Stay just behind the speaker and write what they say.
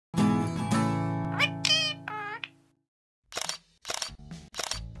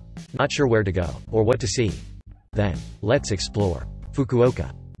Not sure where to go, or what to see? Then, let's explore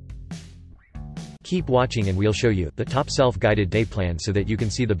Fukuoka. Keep watching and we'll show you the top self-guided day plan so that you can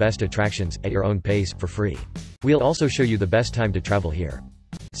see the best attractions, at your own pace, for free. We'll also show you the best time to travel here.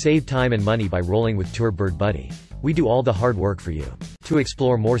 Save time and money by rolling with Tour Bird Buddy. We do all the hard work for you. To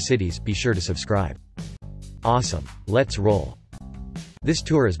explore more cities, be sure to subscribe. Awesome. Let's roll. This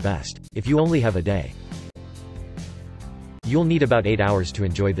tour is best if you only have a day. You'll need about 8 hours to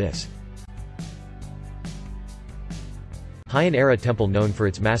enjoy this. Heian-era temple known for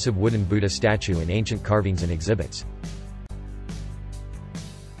its massive wooden Buddha statue and ancient carvings and exhibits.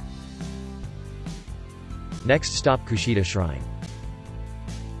 Next stop, Kushida Shrine.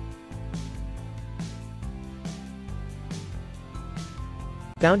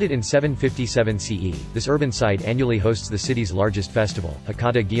 Founded in 757 CE, this urban site annually hosts the city's largest festival,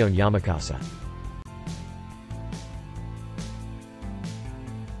 Hakata Gion Yamakasa.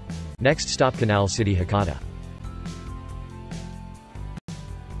 Next stop, Canal City, Hakata.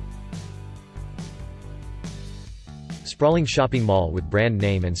 Sprawling shopping mall with brand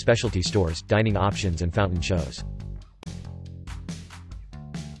name and specialty stores, dining options and fountain shows.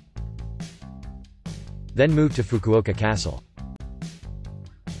 Then move to Fukuoka Castle.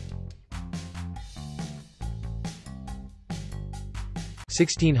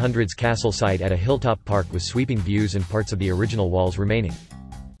 (1600s) castle site at a hilltop park with sweeping views and parts of the original walls remaining.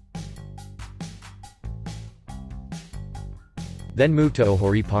 Then move to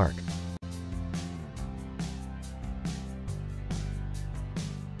Ohori Park.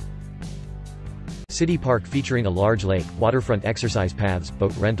 City Park featuring a large lake, waterfront exercise paths,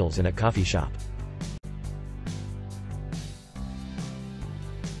 boat rentals and a coffee shop.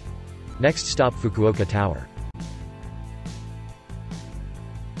 Next stop, Fukuoka Tower.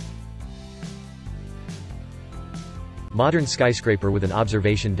 Modern skyscraper with an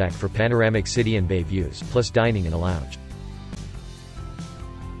observation deck for panoramic city and bay views, plus dining and a lounge.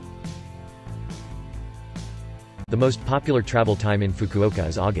 The most popular travel time in Fukuoka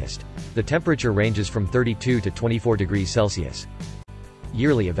is August. The temperature ranges from 32 to 24 degrees Celsius.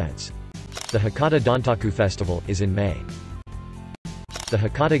 Yearly events. The Hakata Dontaku Festival is in May. The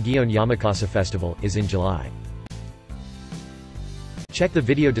Hakata Gion Yamakasa Festival is in July. Check the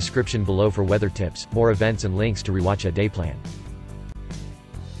video description below for weather tips, more events and links to rewatch a day plan.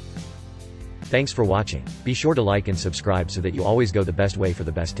 Thanks for watching. Be sure to like and subscribe so that you always go the best way for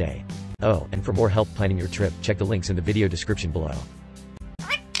the best day. Oh, and for more help planning your trip, check the links in the video description below.